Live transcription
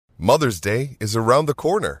Mother's Day is around the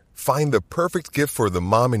corner. Find the perfect gift for the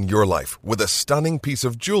mom in your life with a stunning piece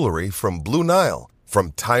of jewelry from Blue Nile.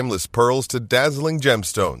 From timeless pearls to dazzling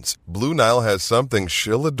gemstones, Blue Nile has something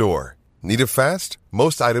she'll adore. Need it fast?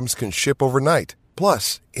 Most items can ship overnight.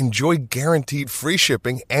 Plus, enjoy guaranteed free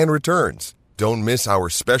shipping and returns. Don't miss our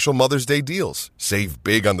special Mother's Day deals. Save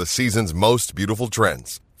big on the season's most beautiful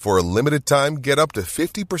trends. For a limited time, get up to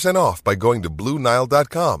 50% off by going to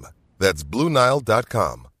BlueNile.com. That's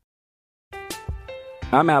BlueNile.com.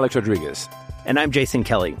 I'm Alex Rodriguez. And I'm Jason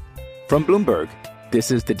Kelly. From Bloomberg,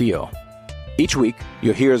 this is The Deal. Each week,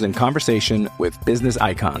 you'll hear us in conversation with business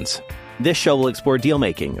icons. This show will explore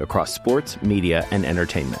deal-making across sports, media, and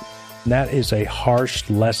entertainment. That is a harsh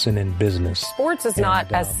lesson in business. Sports is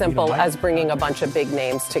not as simple as bringing a bunch of big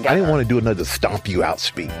names together. I didn't want to do another stomp you out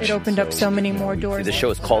speech. It opened up so many more doors. The show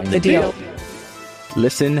is called The Deal.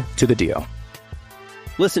 Listen to The Deal.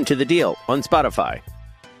 Listen to The Deal on Spotify.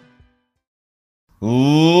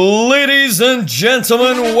 Ladies and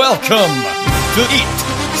gentlemen, welcome to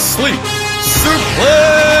Eat, Sleep,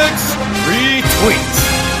 Suplex, Retweet.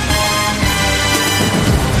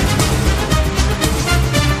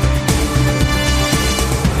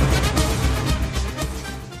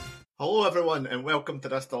 Hello everyone and welcome to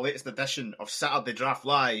the latest edition of Saturday Draft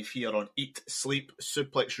Live here on Eat, Sleep,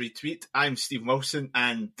 Suplex, Retweet. I'm Steve Wilson,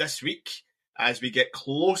 and this week, as we get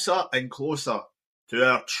closer and closer to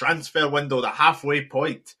our transfer window, the halfway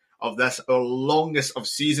point of this, our longest of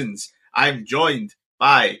seasons, I'm joined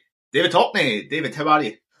by David Hockney. David, how are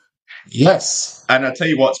you? Yes, and I tell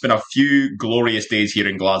you what, it's been a few glorious days here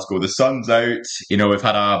in Glasgow. The sun's out, we've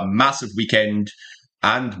had a massive weekend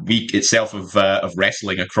and week itself of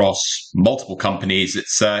wrestling across multiple companies.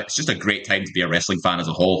 It's just a great time to be a wrestling fan as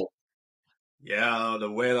a whole. Yeah,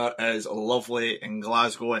 the weather is lovely in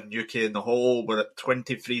Glasgow and UK in the whole. We're at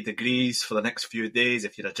 23 degrees for the next few days.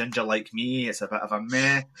 If you're a ginger like me, it's a bit of a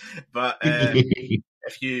meh. But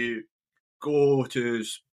if you go to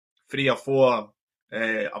 3 or 4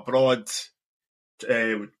 abroad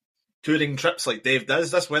touring trips like Dave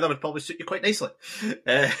does, this weather would probably suit you quite nicely.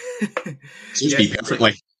 Suits me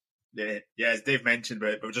perfectly. Yeah, as Dave mentioned,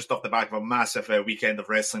 but we're just off the back of a massive weekend of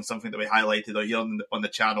wrestling, something that we highlighted here on the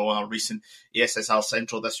channel on our recent ESSR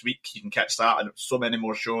Central this week. You can catch that and so many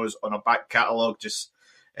more shows on our back catalogue. Just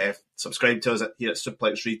subscribe to us here at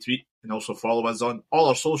Suplex Retweet and also follow us on all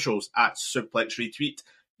our socials at Suplex Retweet.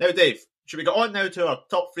 Now, Dave, should we get on now to our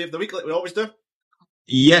top 3 of the week like we always do?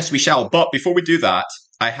 Yes, we shall. But before we do that,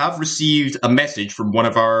 I have received a message from one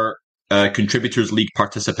of our Contributors League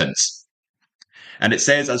participants. And it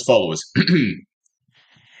says as follows.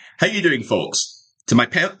 How you doing, folks? To my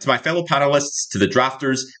fellow panelists, to the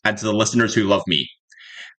drafters, and to the listeners who love me.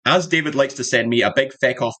 As David likes to send me a big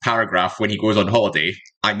feck-off paragraph when he goes on holiday,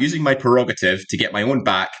 I'm using my prerogative to get my own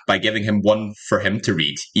back by giving him one for him to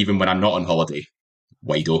read, even when I'm not on holiday.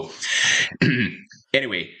 Wido.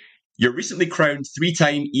 Anyway, your recently crowned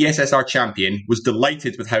 3-time ESSR champion was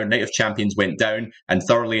delighted with how Night of Champions went down and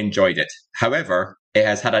thoroughly enjoyed it. However, it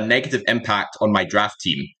has had a negative impact on my draft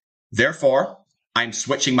team. Therefore, I'm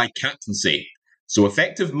switching my captaincy. So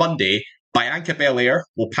effective Monday, Bianca Belair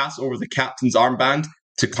will pass over the captain's armband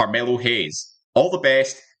to Carmelo Hayes. All the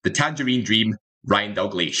best, the Tangerine Dream, Ryan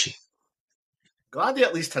Dalglish. Glad he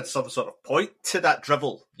at least had some sort of point to that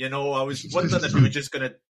drivel. I was wondering if we were just going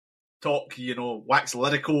to talk, wax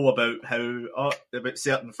lyrical about about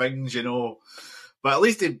certain things, But at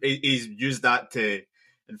least he's used that to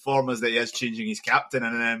inform us that he is changing his captain.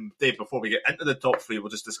 And Dave, before we get into the top 3, we'll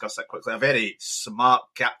just discuss that quickly. A very smart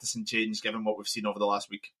captaincy change given what we've seen over the last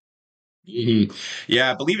week. Mm-hmm.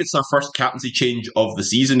 Yeah, I believe it's our first captaincy change of the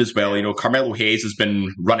season as well. Carmelo Hayes has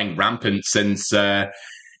been running rampant since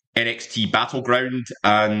NXT Battleground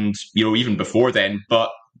and, even before then.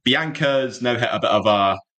 But Bianca's now hit a bit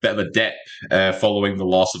of a dip following the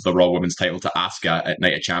loss of the Raw Women's title to Asuka at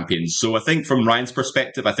Night of Champions. So I think from Ryan's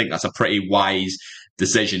perspective, I think that's a pretty wise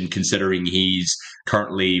decision considering he's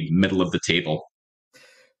currently middle of the table.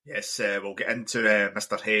 Yes, we'll get into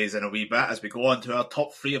Mr. Hayes in a wee bit as we go on to our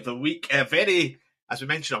top 3 of the week. As we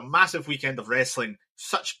mentioned, a massive weekend of wrestling.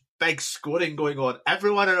 Such big scoring going on.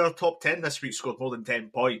 Everyone in our top 10 this week scored more than 10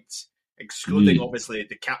 points. Excluding, obviously,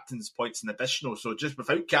 the captain's points and additional. So just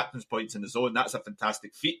without captain's points in the zone, that's a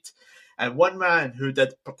fantastic feat. And one man who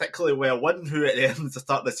did particularly well, one who at the end of the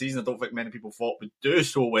start of the season I don't think many people thought would do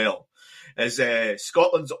so well, is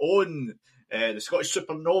Scotland's own, the Scottish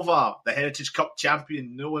Supernova, the Heritage Cup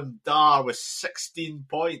champion, Noam Dar, with 16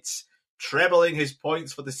 points. trebling his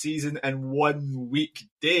points for the season in 1 week.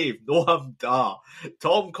 Dave, Noam Dar.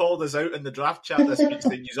 Tom called us out in the draft chat this week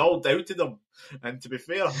saying you all doubted him. And to be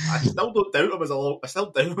fair, I still don't doubt him as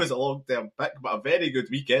a long-term pick, but a very good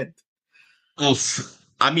weekend.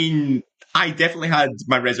 I mean, I definitely had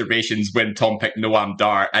my reservations when Tom picked Noam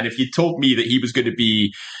Dar, and if you told me that he was going to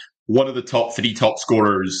be one of the top 3 top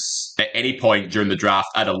scorers at any point during the draft,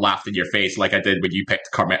 I'd have laughed in your face like I did when you picked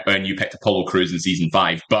Apollo Crews in season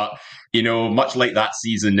 5. But, much like that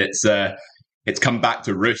season, it's come back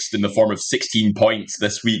to roost in the form of 16 points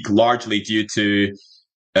this week, largely due to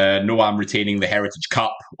Noam retaining the Heritage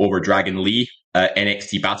Cup over Dragon Lee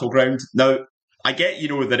NXT Battleground. Now, I get,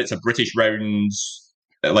 that it's a British rounds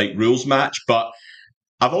rules match, but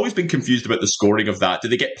I've always been confused about the scoring of that. Do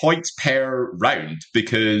they get points per round?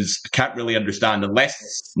 Because I can't really understand, unless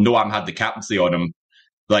Noam had the captaincy on him.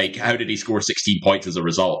 How did he score 16 points as a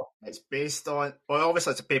result? It's based on,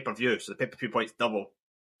 obviously it's a pay-per-view, so the pay-per-view points double.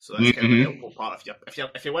 So that's kind of a helpful part of you.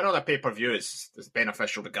 If you win on a pay-per-view, it's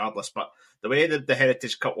beneficial regardless. But the way that the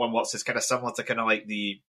Heritage Cup one works is kind of similar to kind of I'm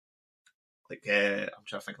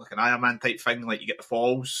trying to think, like an Iron Man type thing, like you get the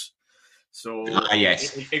falls. So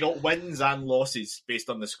yes. he got wins and losses based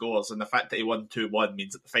on the scores, and the fact that he won 2-1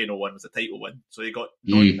 means that the final one was a title win. So he got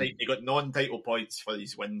non-title points for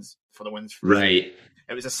these wins, for the wins. Right.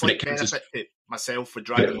 It was a slight benefit to myself with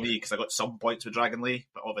Dragon Lee because I got some points with Dragon Lee,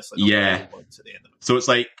 but obviously not points at the end of it.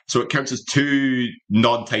 So it counts as 2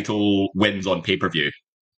 non-title wins on pay-per-view.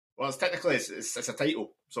 Well, it's technically it's a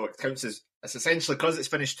title, so it counts as, it's essentially, because it's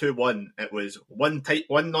finished 2-1. It was one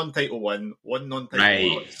non-title win, one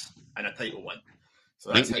non-title loss, and a title win.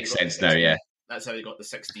 So that makes sense now. Yeah, that's how he got the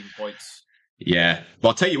 16 points. Yeah,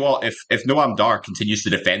 well, I'll tell you what. If Noam Dar continues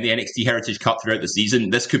to defend the NXT Heritage Cup throughout the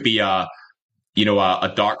season, this could be a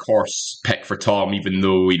dark horse pick for Tom. Even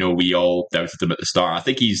though we all doubted him at the start, I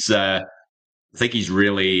think he's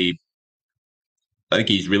really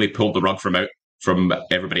pulled the rug from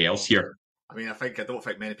everybody else here. I mean, I don't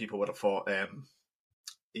think many people would have thought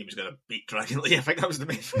he was going to beat Dragon Lee. I think that was the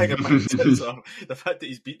main thing about it. So the fact that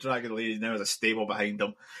he's beat Dragon Lee, now has a stable behind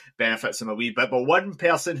him, benefits him a wee bit. But one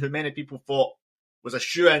person who many people thought was a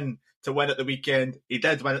shoo-in to win at the weekend, he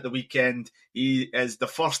did win at the weekend. He is the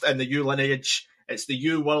first in the U lineage. It's the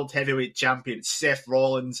U World Heavyweight Champion, Seth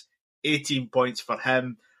Rollins. 18 points for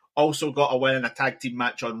him. Also got a win in a tag team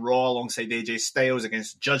match on Raw alongside AJ Styles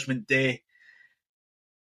against Judgment Day.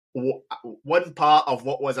 One part of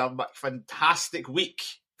what was a fantastic week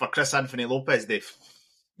for Chris Anthony Lopez, Dave.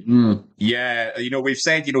 Yeah, we've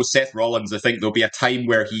said, Seth Rollins, I think there'll be a time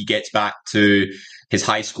where he gets back to his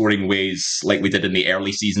high-scoring ways like we did in the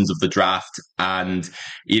early seasons of the draft. And,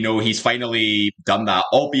 he's finally done that.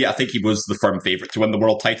 Albeit, I think he was the firm favourite to win the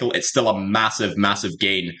world title. It's still a massive, massive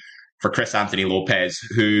gain for Chris Anthony Lopez,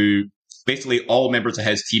 who basically all members of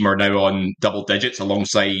his team are now on double digits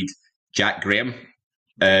alongside Jack Graham.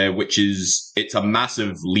 It's a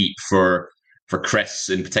massive leap for Chris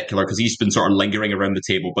in particular, because he's been sort of lingering around the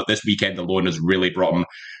table, but this weekend alone has really brought him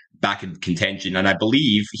back in contention. And I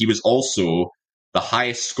believe he was also the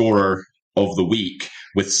highest scorer of the week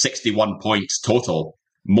with 61 points total,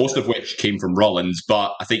 most of which came from Rollins.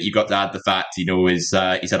 But I think you've got to add the fact, he's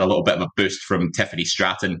had a little bit of a boost from Tiffany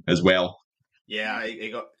Stratton as well. Yeah,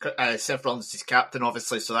 he got Seth Rollins is captain,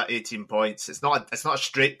 obviously, so that 18 points. It's not a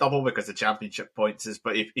straight double because the championship points is,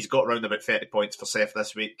 but he's got around about 30 points for Seth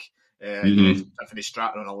this week. Tiffany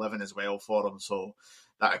Stratton on 11 as well for him, so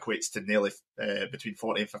that equates to nearly between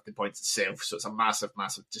 40 and 50 points itself. So it's a massive,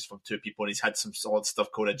 just from 2 people. And he's had some solid stuff.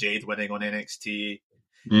 Cora Jade winning on NXT,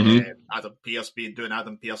 Adam Pearce doing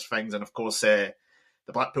Adam Pearce things, and of course the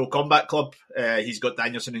Blackpool Combat Club. He's got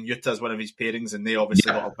Danielson and Utah as one of his pairings, and they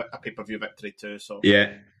obviously got a pay-per-view victory too. So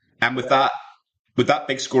yeah, and with that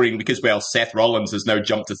big scoring week as well, Seth Rollins has now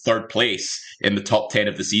jumped to 3rd place in the top 10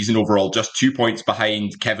 of the season overall, just 2 points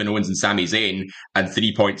behind Kevin Owens and Sami Zayn, and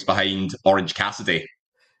 3 points behind Orange Cassidy.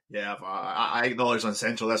 Yeah, I acknowledge on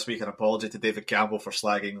Central this week an apology to David Campbell for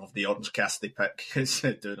slagging off the Orange Cassidy pick. He's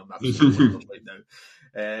doing him absolutely right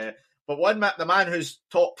now. But the man who's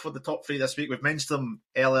top for the top 3 this week, we've mentioned him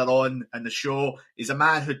earlier on in the show, he's a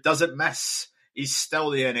man who doesn't miss. He's still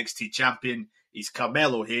the NXT champion. He's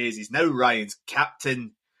Carmelo Hayes. He's now Ryan's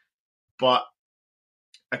captain. But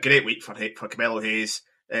a great week for Carmelo Hayes.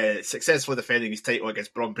 Successfully defending his title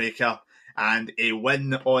against Bron Breakker. And a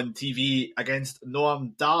win on TV against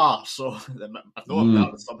Noam Dar. So Noam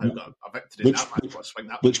Dar has somehow got a victory in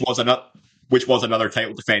that match. Which was another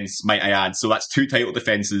title defence, might I add. So that's 2 title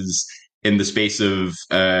defences in the space of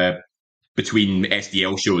between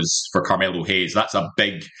SDL shows for Carmelo Hayes. That's a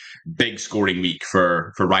big scoring week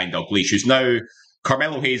for Ryan Dalglish, who's now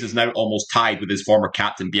Carmelo Hayes is now almost tied with his former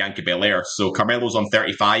captain, Bianca Belair. So Carmelo's on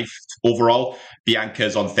 35 overall.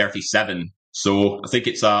 Bianca's on 37. So I think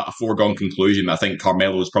it's a foregone conclusion. I think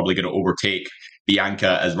Carmelo is probably going to overtake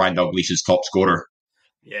Bianca as Ryan Dalglish's top scorer.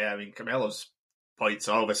 Yeah, I mean, Carmelo's points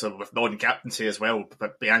are obviously with non-captaincy as well,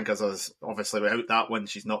 but Bianca's is obviously without that one,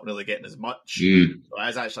 she's not really getting as much. So it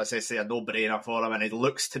is actually, as I say, a no-brainer for him, and he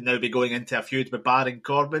looks to now be going into a feud with Baron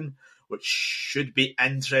Corbin, which should be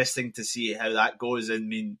interesting to see how that goes. I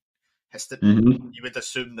mean, you would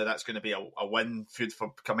assume that that's going to be a win feud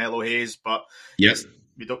for Carmelo Hayes, but yes.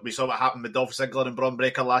 We saw what happened with Dolph Ziggler and Braun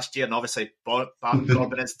Breaker last year, and obviously Baron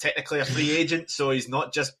Corbin is technically a free agent, so he's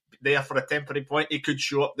not just there for a temporary point. He could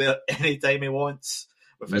show up there anytime he wants.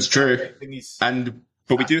 That's true.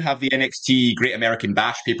 But we do have the NXT Great American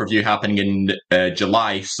Bash pay-per-view happening in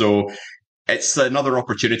July, so it's another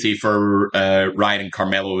opportunity for Ryan and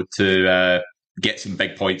Carmelo to get some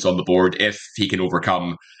big points on the board if he can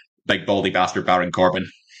overcome big baldy bastard Baron Corbin.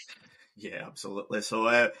 Yeah, absolutely.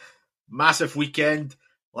 So massive weekend.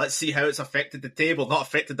 Let's see how it's affected the table. Not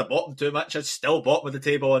affected the bottom too much. It's still bottom of the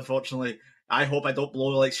table, unfortunately. I hope I don't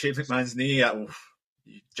blow like Shane McMahon's knee.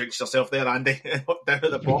 You jinxed yourself there, Andy. Down at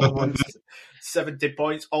the bottom ones, 70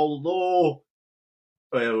 points. Although,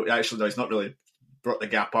 well, actually, no, he's not really brought the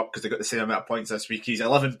gap up because they got the same amount of points this week. He's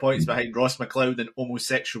 11 points behind Ross McLeod and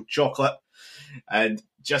Homosexual Chocolate. And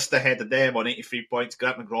just ahead of them on 83 points,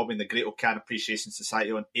 Grant McRobbie and the Great O'Can Appreciation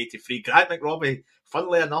Society on 83. Grant McRobbie,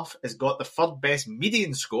 funnily enough, has got the third best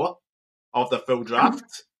median score of the full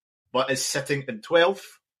draft, but is sitting in 12th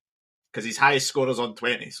because his highest score is on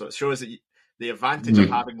 20. So it shows that the advantage of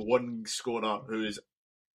having one scorer who's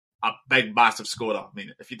a big, massive scorer. I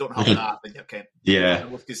mean, if you don't have that, then you're the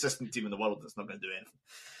most consistent team in the world that's not going to do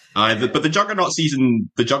anything. But the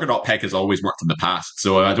Juggernaut pick has always worked in the past,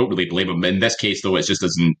 so I don't really blame him. In this case, though, it just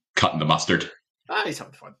isn't cutting the mustard. He's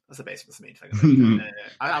having fun. That's the main thing.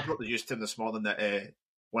 I brought the news to him this morning that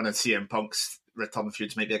one of CM Punk's return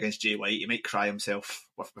feuds might be against Jay White. He might cry himself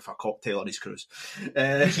with a cocktail on his cruise.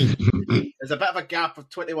 There's a bit of a gap of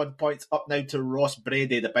 21 points up now to Ross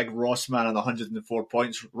Brady, the big Ross man, on 104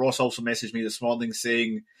 points. Ross also messaged me this morning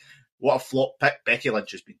saying, what a flop pick Becky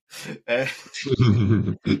Lynch has been.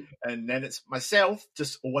 And then it's myself,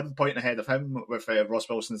 just 1 point ahead of him, with Ross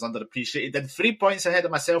Wilson is underappreciated. Then 3 points ahead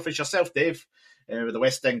of myself is yourself, Dave, with the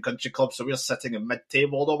West End Country Club. So we're sitting in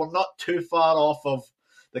mid-table, although we're not too far off of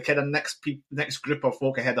the kind of next group of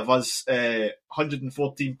folk ahead of us.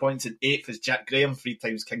 114 points in 8th is Jack Graham, 3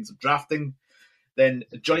 times Kings of Drafting. Then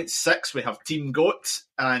joint 6, we have Team Goat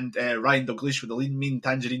and Ryan Dalglish with the Lean Mean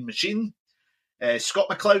Tangerine Machine. Scott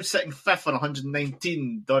McLeod sitting 5th on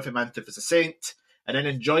 119, Dorothy Mantef is a Saint. And then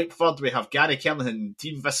in joint 3rd, we have Gary Kernahan,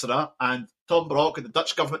 Team Viscera, and Tom Brock and the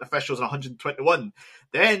Dutch government officials on 121.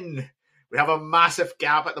 Then we have a massive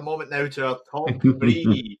gap at the moment now to our top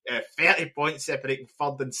 3, 30 points separating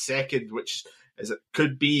 3rd and 2nd, which is it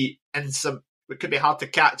could be hard to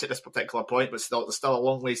catch at this particular point, but there's still a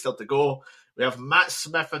long way still to go. We have Matt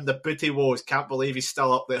Smith and the Booty Woes. Can't believe he's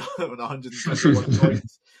still up there on 151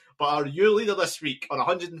 points. But our new leader this week on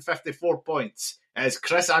 154 points is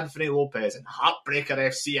Chris Anthony Lopez and Heartbreaker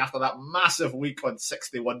FC after that massive week on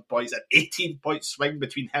 61 points, an 18-point swing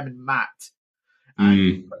between him and Matt.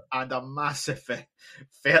 And a massive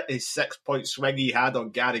 36-point swing he had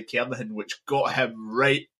on Gary Kernahan, which got him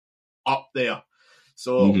right up there.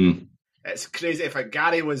 So it's crazy. If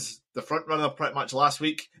Gary was the front runner pretty much last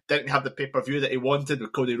week, didn't have the pay-per-view that he wanted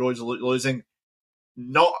with Cody Rhodes losing,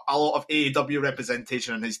 not a lot of AEW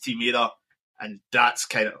representation in his team either, and that's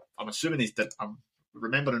kind of, I'm assuming I'm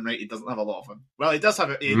remembering right, he doesn't have a lot of them. Well, he does have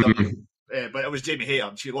AEW, but it was Jamie Hayter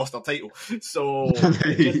and she lost her title. So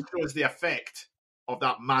it just shows the effect of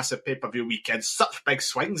that massive pay-per-view weekend. Such big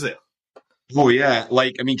swings there. Oh yeah,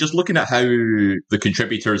 just looking at how the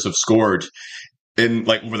contributors have scored in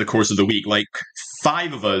over the course of the week,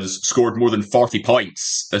 5 of us scored more than 40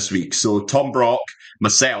 points this week. So Tom Brock,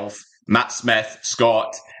 myself, Matt Smith,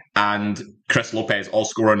 Scott, and Chris Lopez all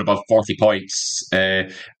scoring above 40 points.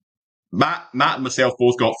 Matt and myself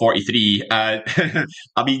both got 43. I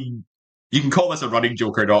mean, you can call this a running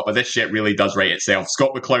joke or not, but this shit really does write itself.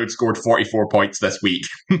 Scott McLeod scored 44 points this week.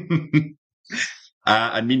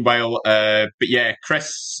 And meanwhile,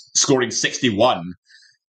 Chris scoring 61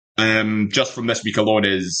 just from this week alone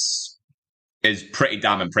is pretty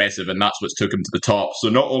damn impressive, and that's what's took him to the top. So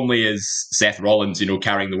not only is Seth Rollins,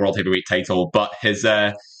 carrying the World Heavyweight title, but his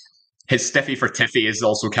stiffy for Tiffy has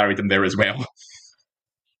also carried him there as well.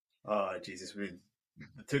 Oh, Jesus.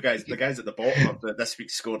 the guys at the bottom of this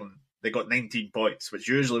week's scoring, they got 19 points, which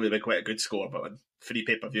usually would be quite a good score, but on 3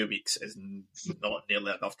 pay-per-view weeks is not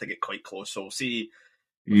nearly enough to get quite close. So we'll see.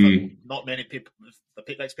 Not many people.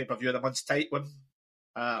 The next pay-per-view of the month's tight one.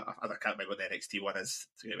 I can't remember what the NXT one is.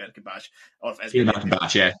 It's going to be American Bash, or if it's American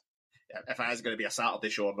Bash, yeah. If it is going to be a Saturday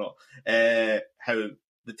show or not. How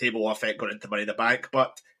the table will affect going into Money in the Bank,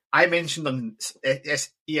 but I mentioned on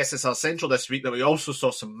ESSR Central this week that we also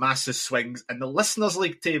saw some massive swings in the Listeners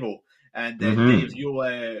League table. And Dave,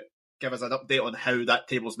 you'll give us an update on how that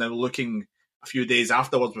table's now looking a few days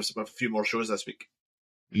afterwards with a few more shows this week.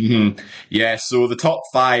 Yeah, so the top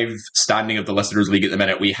 5 standing of the Listeners League at the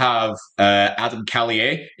minute, we have Adam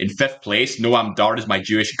Callier in 5th place. Noam Dar is my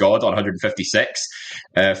Jewish God on 156.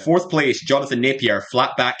 4th place, Jonathan Napier,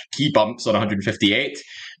 Flatback Key Bumps on 158.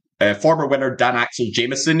 Former winner Dan Axel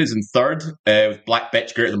Jameson is in 3rd, with Black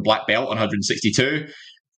Bitch Greater Than Black Belt on 162.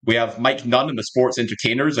 We have Mike Nunn in the Sports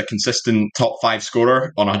Entertainers, a consistent top 5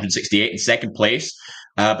 scorer on 168 in 2nd place.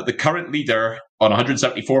 But the current leader on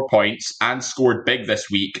 174 points and scored big this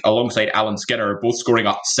week alongside Alan Skinner, both scoring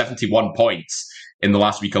up 71 points in the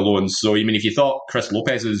last week alone. So, I mean, if you thought Chris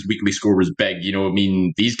Lopez's weekly score was big,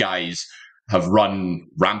 these guys have run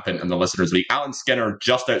rampant in the Listeners League. Alan Skinner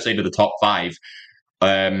just outside of the top 5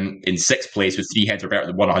 in 6th place with 3 heads or better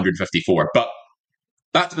than 154. But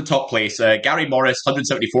back to the top place. Gary Morris,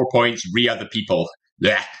 174 points. Rhea the People.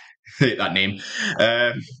 Yeah, hate that name.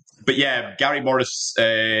 But yeah, Gary Morris,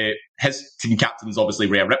 his team captain is obviously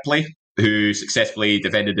Rhea Ripley, who successfully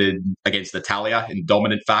defended against Natalya in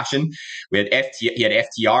dominant fashion. He had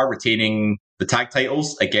FTR retaining the tag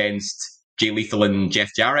titles against Jay Lethal and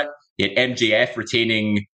Jeff Jarrett. He had MJF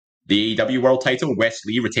retaining the AEW World title. Wes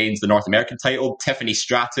Lee retains the North American title. Tiffany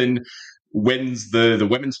Stratton wins the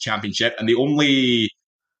Women's Championship. And the only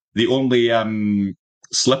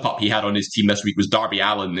slip up he had on his team this week was Darby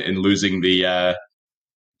Allin in losing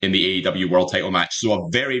in the AEW World title match. So a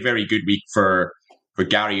very, very good week for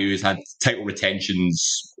Gary, who's had title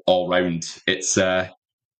retentions all round. It's pretty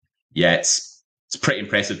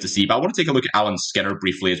impressive to see. But I want to take a look at Alan Skinner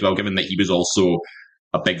briefly as well, given that he was also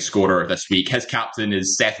a big scorer this week. His captain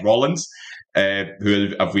is Seth Rollins,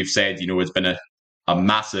 who, as we've said, has been a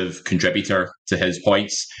massive contributor to his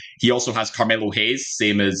points. He also has Carmelo Hayes,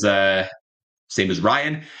 same as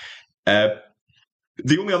Ryan.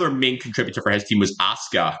 The only other main contributor for his team was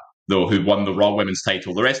Asuka, though, who won the Raw Women's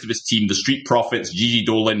title. The rest of his team, the Street Profits, Gigi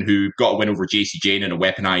Dolan, who got a win over JC Jane in a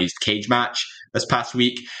weaponized cage match this past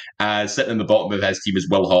week. Sitting in the bottom of his team is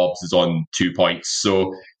Will Hobbs, is on 2 points.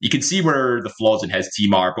 So you can see where the flaws in his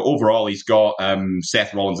team are. But overall, he's got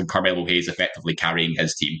Seth Rollins and Carmelo Hayes effectively carrying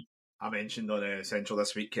his team. I mentioned on Central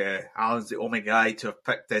this week, Alan's the only guy to have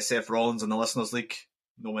picked Seth Rollins in the Listeners League.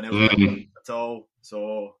 No one else at all.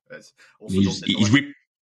 So it's also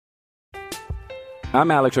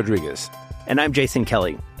I'm Alex Rodriguez. And I'm Jason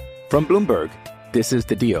Kelly. From Bloomberg, this is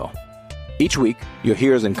The Deal. Each week, you'll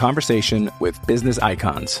hear us in conversation with business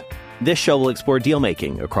icons. This show will explore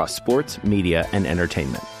deal-making across sports, media, and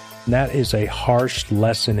entertainment. That is a harsh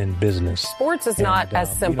lesson in business. Sports is not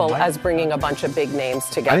as simple as bringing a bunch of big names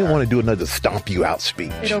together. I didn't want to do another stomp you out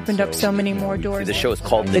speech. It opened up so many more doors. The show is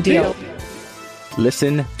called The Deal.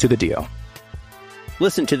 Listen to The Deal.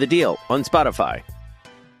 Listen to The Deal on Spotify.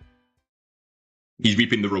 He's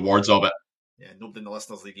reaping the rewards of it. Yeah, nobody in the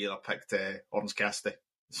Listeners League either picked Orange Cassidy.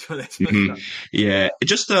 So that's Yeah,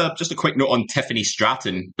 just a quick note on Tiffany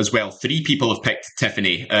Stratton as well. 3 people have picked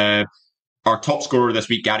Tiffany. Our top scorer this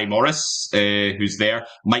week, Gary Morris, who's there.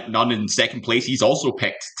 Mike Nunn in 2nd place. He's also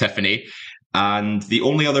picked Tiffany. And the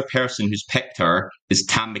only other person who's picked her is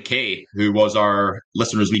Tam McKay, who was our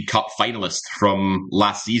Listeners League Cup finalist from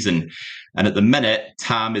last season. And at the minute,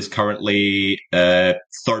 Tam is currently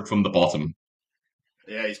 3rd from the bottom.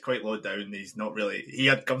 Yeah, he's quite low down. He's not really. He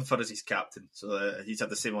had Gunther as his captain, so he's had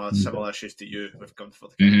the similar issues to you with Gunther.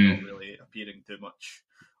 Not really appearing too much.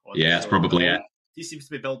 Yeah, that's probably it. He seems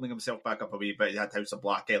to be building himself back up a wee bit. He had House of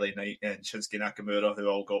Black, LA Knight, and Shinsuke Nakamura, who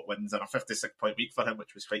all got wins, and a 56-point week for him,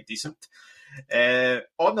 which was quite decent.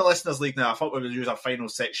 On the Listeners League now, I thought we would use our final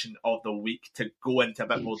section of the week to go into a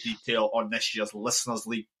bit more detail on this year's Listeners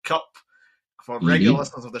League Cup. For regular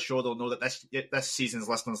listeners of the show, they'll know that this season's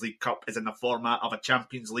Listeners League Cup is in the format of a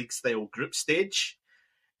Champions League style group stage.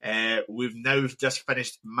 We've now just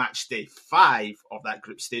finished match day 5 of that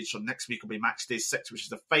group stage, so next week will be match day 6, which is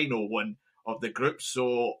the final one of the group.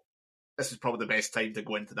 So this is probably the best time to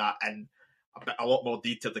go into that in a lot more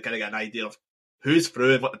detail to kind of get an idea of who's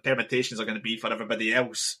through and what the permutations are going to be for everybody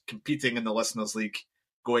else competing in the Listeners League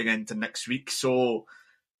going into next week. So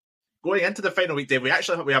going into the final week, Dave, we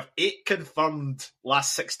have 8 confirmed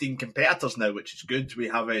last 16 competitors now, which is good. We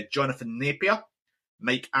have Jonathan Napier,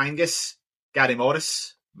 Mike Angus, Gary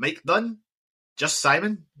Morris, Mike Dunn, Just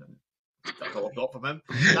Simon. That's all I've got from him.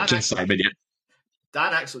 Simon, yeah.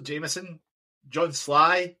 Dan Axel Jameson, John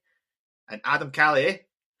Sly, and Adam Callier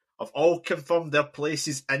have all confirmed their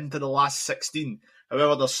places into the last 16.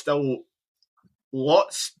 However, there's still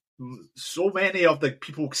so many of the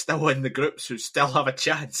people still in the groups who still have a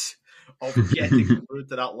chance of getting through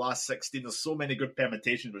to that last 16. There's so many good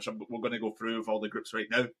permutations, which we're going to go through with all the groups right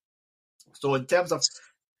now. So in terms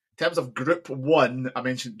of Group 1, I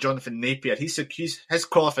mentioned Jonathan Napier. His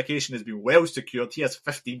qualification has been well secured. He has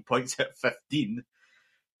 15 points at 15.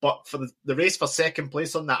 But for the race for second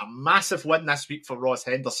place on that, a massive win this week for Ross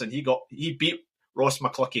Henderson. He beat Ross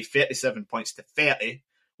McCluckie 37 points to 30,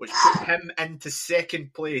 which put him into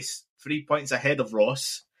second place, 3 points ahead of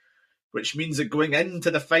Ross, which means that going into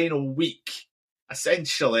the final week,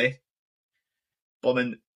 essentially,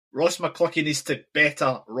 Ross McCluckie needs to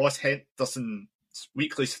better Ross Henderson's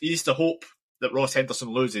weekly. He needs to hope that Ross Henderson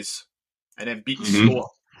loses and then beats score.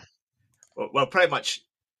 Well, pretty much.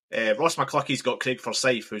 Ross McCluckie's got Craig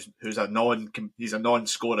Forsyth, who's a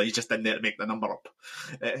non-scorer. He's just in there to make the number up.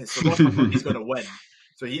 So Ross McCluckie's going to win.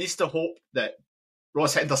 So he needs to hope that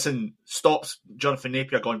Ross Henderson stops Jonathan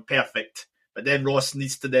Napier going perfect, but then Ross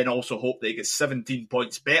needs to then also hope that he gets 17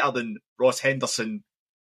 points better than Ross Henderson,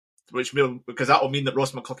 because that will mean that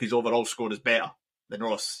Ross McCluckie's overall score is better than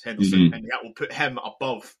Ross Henderson, and that will put him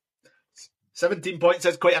above. 17 points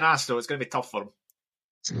is quite an ask, so it's going to be tough for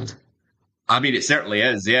him. I mean, it certainly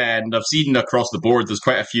is, yeah. And I've seen across the board there's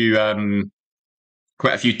quite a few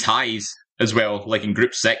ties as well. Like in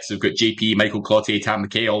Group 6, we've got JP, Michael Cloutier, Tam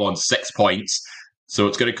McKay all on 6 points. So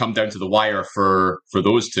it's going to come down to the wire for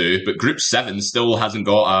those two. But Group 7 still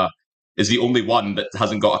is the only one that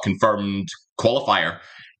hasn't got a confirmed qualifier,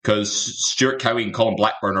 because Stuart Cowie and Colin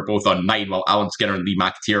Blackburn are both on 9, while Alan Skinner and Lee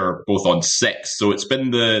McAteer are both on 6. So that's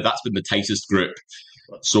been the tightest group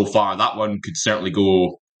so far. That one could certainly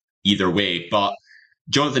go either way, but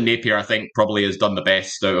Jonathan Napier, I think, probably has done the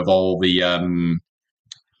best out of all the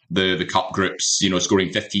cup groups.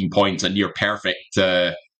 Scoring 15 points, a near perfect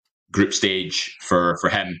group stage for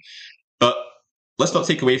him. But let's not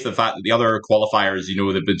take away from the fact that the other qualifiers,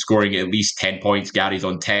 they've been scoring at least 10 points. Gary's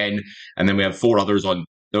on 10, and then we have 5 others on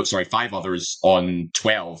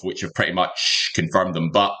 12, which have pretty much confirmed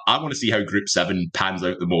them. But I want to see how Group 7 pans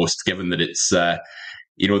out the most, given that it's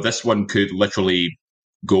this one could literally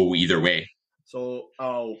go either way. So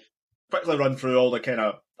I'll quickly run through all the kind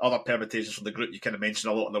of other permutations from the group. You kind of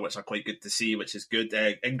mentioned a lot of them, which are quite good to see, which is good.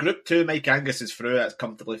 In Group 2, Mike Angus is through. That's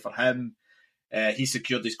comfortably for him. He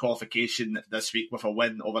secured his qualification this week with a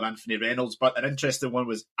win over Anthony Reynolds. But an interesting one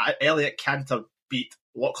was Elliot Cantor beat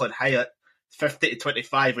Lachlan Hyatt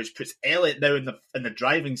 50-25, which puts Elliot now in the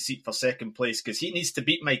driving seat for second place, because he needs to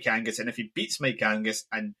beat Mike Angus. And if he beats Mike Angus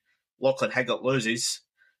and Lachlan Hyatt loses,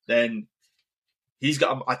 then he's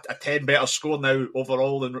got a 10 better score now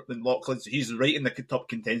overall than Lachlan, so he's right in the top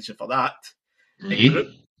contention for that.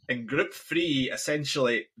 In Group 3,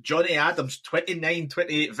 essentially, Johnny Adams'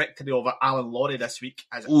 29-28 victory over Alan Laurie this week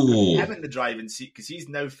has put him in the driving seat, because he's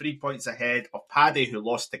now 3 points ahead of Paddy, who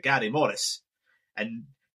lost to Gary Morris. And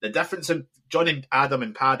the difference in Johnny, Adam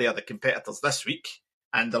and Paddy are the competitors this week,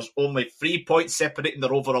 and there's only 3 points separating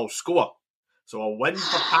their overall score. So a win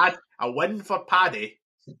for Paddy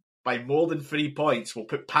by more than 3 points will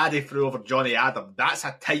put Paddy through over Johnny Adam. That's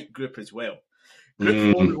a tight group as well.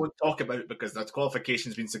 Group 4 we won't talk about, because the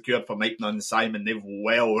qualification's been secured for Mike Nunn and Simon. They've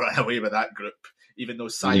well run away with that group, even though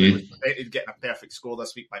Simon was prevented getting a perfect score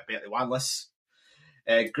this week by Bertie Wanless.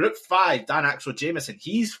 Group 5, Dan Axel Jameson,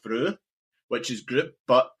 he's through, which is good,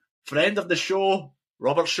 but friend of the show,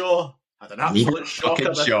 Robert Shaw, had an absolute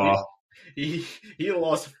shocker this week. He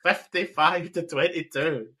lost 55-22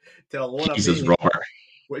 to Alona Jesus, May, Robert.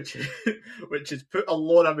 which has put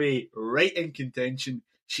Alona May right in contention.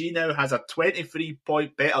 She now has a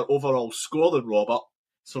 23-point better overall score than Robert,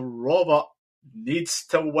 so Robert needs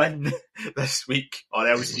to win this week, or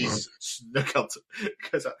else he's snookered.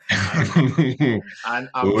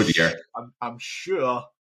 I'm sure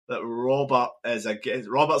that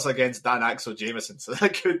Robert's against Dan Axel Jameson, so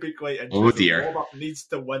that could be quite interesting. Oh dear. Robert needs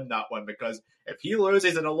to win that one, because if he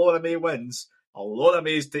loses and Alona May wins, Alona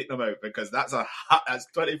May's taking him out, because that's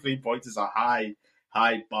 23 points is a high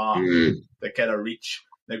bar to kind of reach.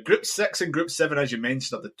 Now, Group 6 and Group 7, as you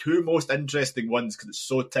mentioned, are the two most interesting ones because it's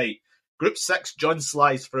so tight. Group 6, John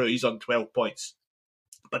Sly's through. He's on 12 points.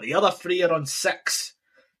 But the other three are on 6.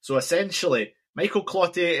 So essentially, Michael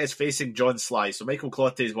Clottey is facing John Sly. So Michael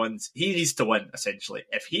Clottey's wins. He needs to win, essentially.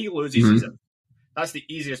 If he loses, he's in. That's the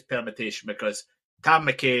easiest permutation because Tam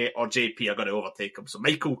McKay or JP are going to overtake him. So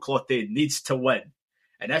Michael Clottey needs to win.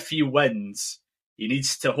 And if he wins, he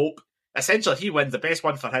needs to hope. Essentially, if he wins, the best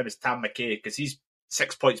one for him is Tam McKay because he's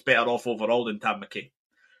 6 points better off overall than Tam McKay.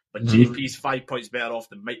 But JP's 5 points better off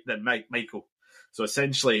than Michael. So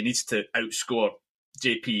essentially, he needs to outscore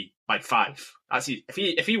JP by 5. That's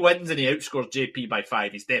if he wins and he outscores JP by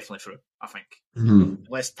 5, he's definitely through, I think.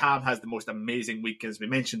 Unless Tam has the most amazing week. As we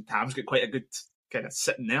mentioned, Tam's got quite a good kind of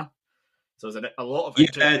sitting there. So there's a lot of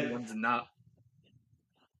interesting ones in that.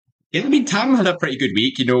 Yeah, I mean, Tam had a pretty good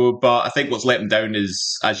week, but I think what's let him down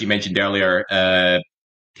is, as you mentioned earlier,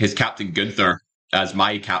 his captain Gunther, as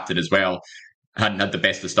my captain as well, hadn't had the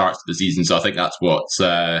best of starts to the season. So I think that's what's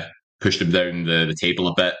pushed him down the table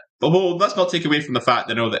a bit. Although, let's not take away from the fact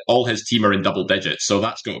that all his team are in double digits. So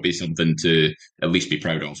that's got to be something to at least be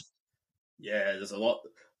proud of. Yeah, there's a lot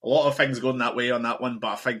of things going that way on that one. But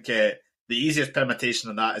I think the easiest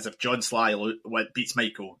permutation on that is if John Sly beats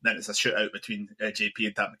Michael, then it's a shootout between JP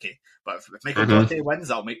and Tam McKay. But if Michael Clottey wins,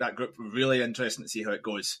 that'll make that group really interesting to see how it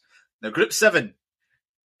goes. Now, Group 7,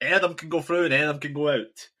 any of them can go through and any of them can go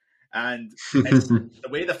out. And it's, the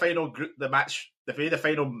way the final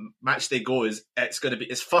match day goes, it's going to be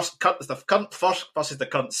the current first versus the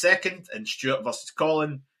current second, and Stuart versus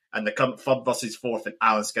Colin, and the current third versus fourth, and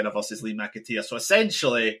Alan Skinner versus Lee McAteer. So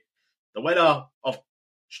essentially, the winner of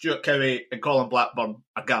Stuart Cowie and Colin Blackburn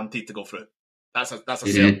are guaranteed to go through. That's a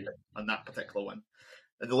certain on that particular one.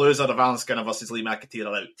 And the loser of Alan Skinner versus Lee McAteer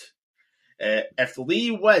are out. If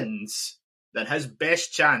Lee wins, then his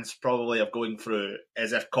best chance probably of going through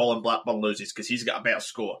is if Colin Blackburn loses, because he's got a better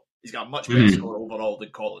score. He's got a much better score overall than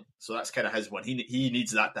Colin. So that's kind of his one. He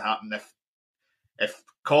needs that to happen. If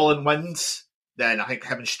Colin wins, then I think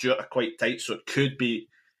him and Stuart are quite tight, so it could be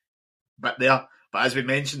a bit there. But as we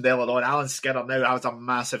mentioned earlier on, Alan Skinner now has a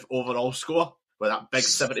massive overall score with that big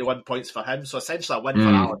 71 points for him. So essentially a win for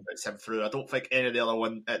Alan puts him through. I don't think any of the other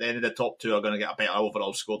one at the end of the top two are going to get a better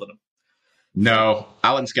overall score than him. No,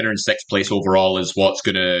 Alan Skinner in 6th place overall is what's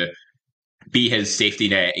going to be his safety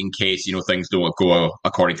net in case, things don't go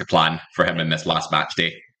according to plan for him in this last match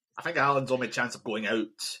day. I think Alan's only chance of going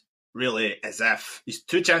out really is if his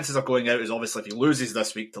 2 chances of going out is obviously if he loses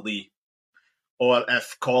this week to Lee, or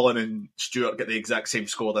if Colin and Stuart get the exact same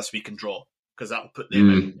score this week and draw, because that'll put them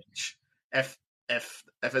in range. If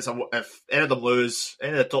any of them lose,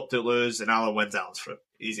 any of the top 2 lose, and Alan wins, Alan's through.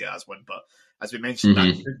 Easy as one, but as we mentioned,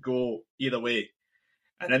 that could go either way.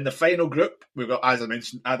 And in the final group, we've got, as I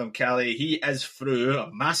mentioned, Adam Kelly. He is through.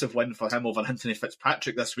 A massive win for him over Anthony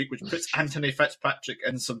Fitzpatrick this week, which puts Anthony Fitzpatrick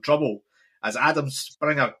in some trouble as Adam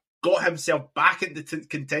Springer got himself back into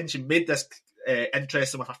contention, made this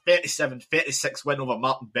interesting with a 37-36 win over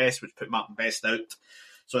Martin Best, which put Martin Best out.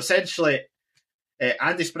 So essentially,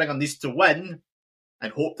 Andy Springer needs to win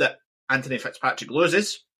and hope that Anthony Fitzpatrick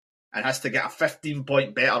loses and has to get a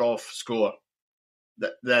 15-point better off score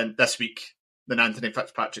than this week than Anthony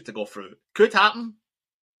Fitzpatrick to go through. Could happen,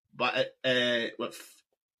 but it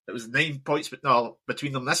was 9 points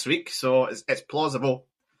between them this week, so it's plausible,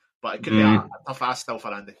 but it could be a tough ask still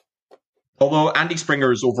for Andy. Although Andy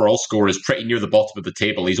Springer's overall score is pretty near the bottom of the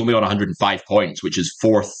table. He's only on 105 points, which is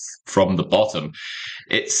 4th from the bottom.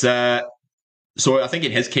 It's so I think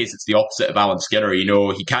in his case, it's the opposite of Alan Skinner.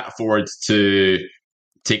 He can't afford to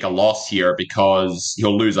take a loss here because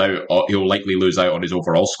he'll likely lose out on his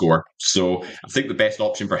overall score. So I think the best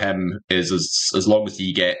option for him is as long as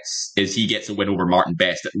he gets a win over Martin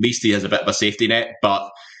Best, at least he has a bit of a safety net. But,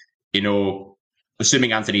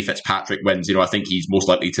 assuming Anthony Fitzpatrick wins, I think he's most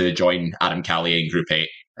likely to join Adam Callier in Group 8.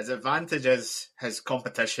 His advantage is his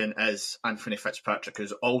competition is Anthony Fitzpatrick,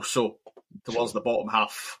 who's also towards the bottom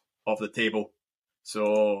half of the table.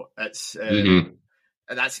 So it's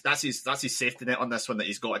and that's his safety net on this one, that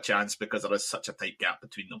he's got a chance because there is such a tight gap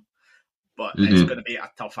between them. But it's going to be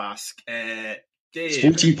a tough ask. Dave, it's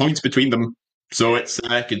 14 points between them, so it's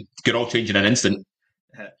could all change in an instant.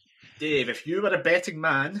 Dave, if you were a betting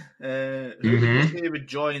man, who would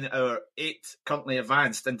join our 8 currently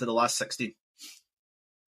advanced into the last 16?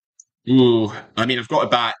 Ooh, I mean, I've got to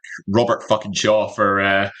back Robert fucking Shaw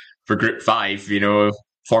for Group 5.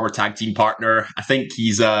 Former tag team partner. I think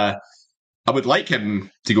he's I would like him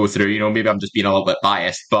to go through. Maybe I'm just being a little bit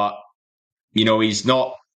biased, but he's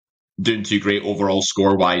not doing too great overall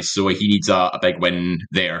score wise, so he needs a big win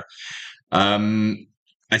there. I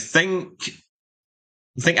think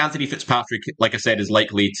Anthony Fitzpatrick, like I said, is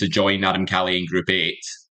likely to join Adam Callier in Group 8.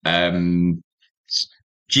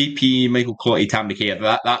 GP, Michael Clottey, Tam McKay,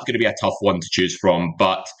 that's going to be a tough one to choose from,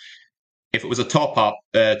 but if it was a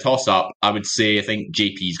toss-up, I would say I think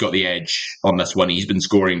JP's got the edge on this one. He's been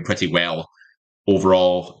scoring pretty well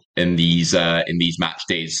overall in these match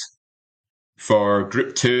days. For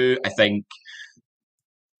Group 2, I think,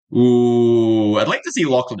 I'd like to see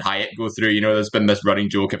Lachlan Hyatt go through. There's been this running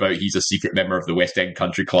joke about he's a secret member of the West End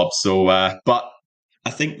Country Club. So, but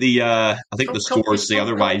I think the scores say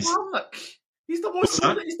otherwise. He's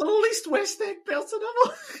the least West End person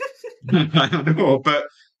ever. I don't know, but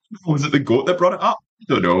was it the GOAT that brought it up? I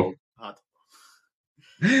don't know.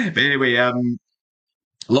 But anyway,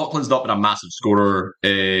 Lachlan's not been a massive scorer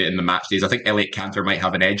in the match days. I think Elliot Cantor might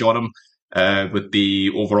have an edge on him with the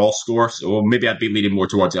overall score, so maybe I'd be leaning more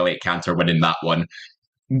towards Elliot Cantor winning that one.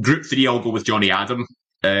 Group 3, I'll go with Johnny Adam,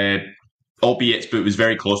 albeit it was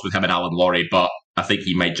very close with him and Alan Laurie, but I think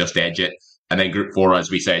he might just edge it. And then Group 4,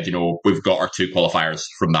 as we said, we've got our 2 qualifiers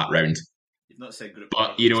from that round. You've not said Group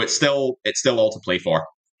 1. But, it's still all to play for.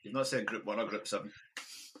 You've not said Group 1 or Group 7.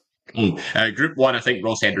 Group 1, I think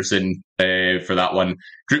Ross Henderson for that one.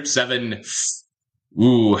 Group 7,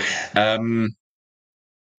 I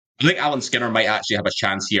think Alan Skinner might actually have a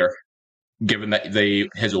chance here, given that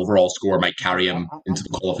his overall score might carry him into the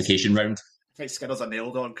qualification round. I think Skinner's a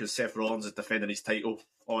nailed on because Seth Rollins is defending his title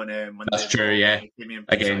on Monday. That's true, yeah.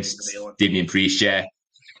 Against Damien Priest, yeah.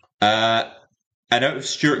 And out of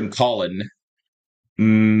Stuart and Colin,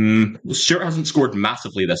 Stuart hasn't scored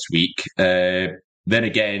massively this week. Then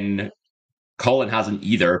again, Colin hasn't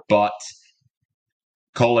either, but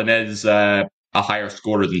Colin is a higher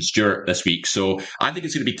scorer than Stuart this week. So I think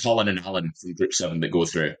it's going to be Colin and Alan from Group 7 that go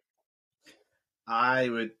through. I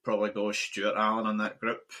would probably go Stuart Allen on that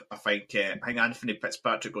group. I think Anthony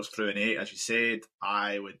Fitzpatrick goes through in 8, as you said.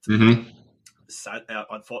 I would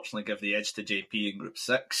unfortunately give the edge to JP in Group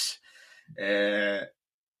 6.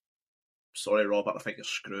 Sorry, Robert, I think you're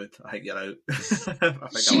screwed. I think you're out.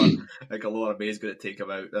 I think Laura May is going to take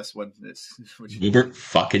him out this one. Robert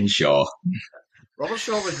fucking Shaw. Robert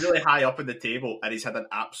Shaw was really high up in the table, and he's had an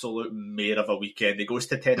absolute mare of a weekend. He goes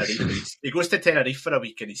to Tenerife. He goes to Tenerife for a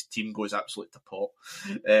week, and his team goes absolutely to pot.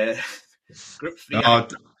 Group 3.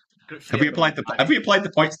 Have we applied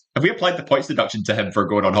the points deduction to him for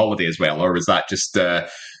going on holiday as well, or was that just to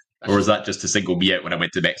single me out when I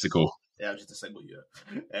went to Mexico? Yeah, it was just a single you out.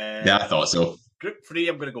 Yeah, I thought so. Group 3,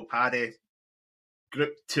 I'm going to go Paddy.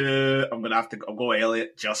 Group 2, I'll go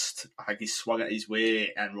Elliot. I think he's swung it his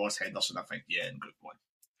way, and Ross Henderson, I think, in Group 1.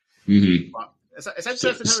 Mm-hmm. But it's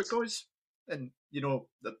interesting how it goes, and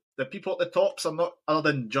the people at the tops are not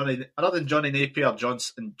other than Johnny Napier,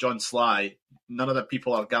 and John Sly. None of the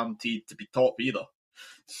people are guaranteed to be top either,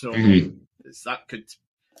 so that could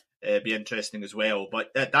be interesting as well.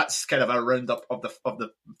 But that's kind of a roundup of the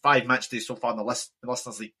 5 match days so far in the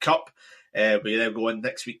Listeners League Cup. We then go on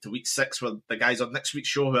next week to week 6 where the guys on next week's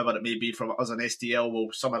show, whoever it may be from us on STL,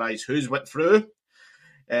 will summarise who's went through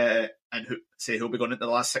and who'll be going into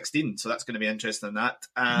the last 16. So that's going to be interesting in that.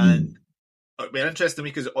 And it'll be an interesting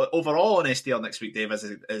week because overall on STL next week, Dave, is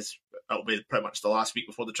it'll be pretty much the last week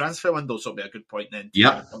before the transfer window. So it'll be a good point then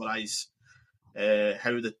to summarise and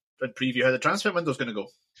preview how the transfer window is going to go.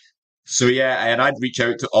 So yeah, and I'd reach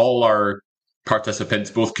out to all our participants,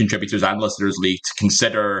 both contributors and listeners league, to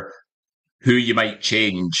consider who you might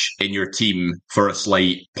change in your team for a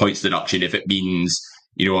slight points deduction if it means,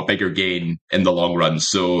 a bigger gain in the long run.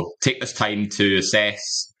 So take this time to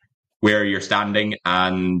assess where you're standing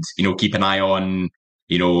and, keep an eye on,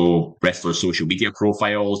 wrestlers' social media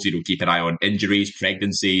profiles, keep an eye on injuries,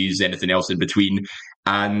 pregnancies, anything else in between,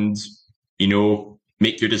 and,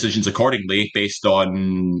 make your decisions accordingly based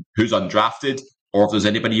on who's undrafted or if there's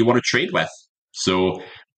anybody you want to trade with. So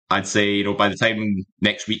I'd say, by the time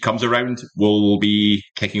next week comes around, we'll be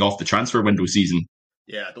kicking off the transfer window season.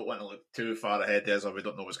 Yeah, I don't want to look too far ahead there, so we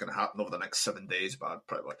don't know what's going to happen over the next 7 days, but I'd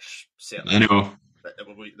pretty much certainly... I know.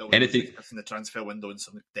 Anything in the transfer window in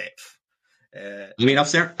some depth.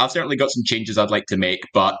 I've certainly got some changes I'd like to make,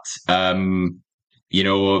 but, like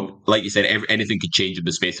you said, anything could change in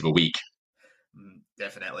the space of a week.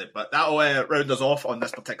 Definitely. But that'll round us off on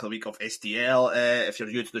this particular week of STL. If you're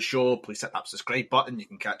new to the show, please hit that subscribe button. You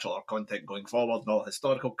can catch all our content going forward and all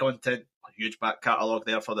historical content. A huge back catalogue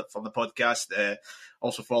there from the podcast.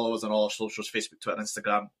 Also follow us on all our socials, Facebook, Twitter,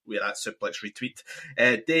 Instagram. We're at Suplex Retweet.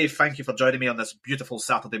 Dave, thank you for joining me on this beautiful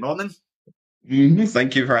Saturday morning.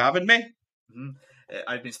 Thank you for having me.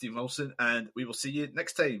 I've been Steve Wilson, and we will see you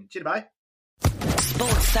next time. Cheers, bye.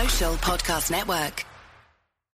 Sports Social Podcast Network.